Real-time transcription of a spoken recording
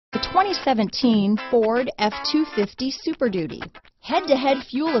2017 Ford F-250 Super Duty. Head-to-head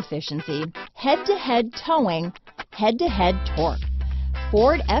fuel efficiency, head-to-head towing, head-to-head torque.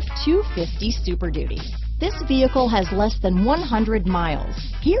 Ford F-250 Super Duty. This vehicle has less than 100 miles.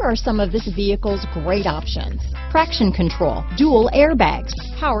 Here are some of this vehicle's great options: traction control, dual airbags,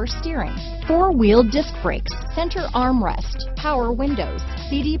 power steering, four-wheel disc brakes, center armrest, power windows,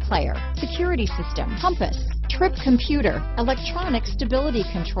 CD player, security system, compass, trip computer, electronic stability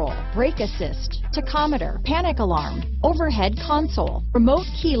control, brake assist, tachometer, panic alarm, overhead console, remote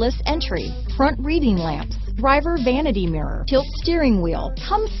keyless entry, front reading lamps, driver vanity mirror, tilt steering wheel.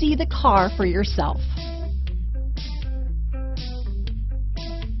 Come see the car for yourself.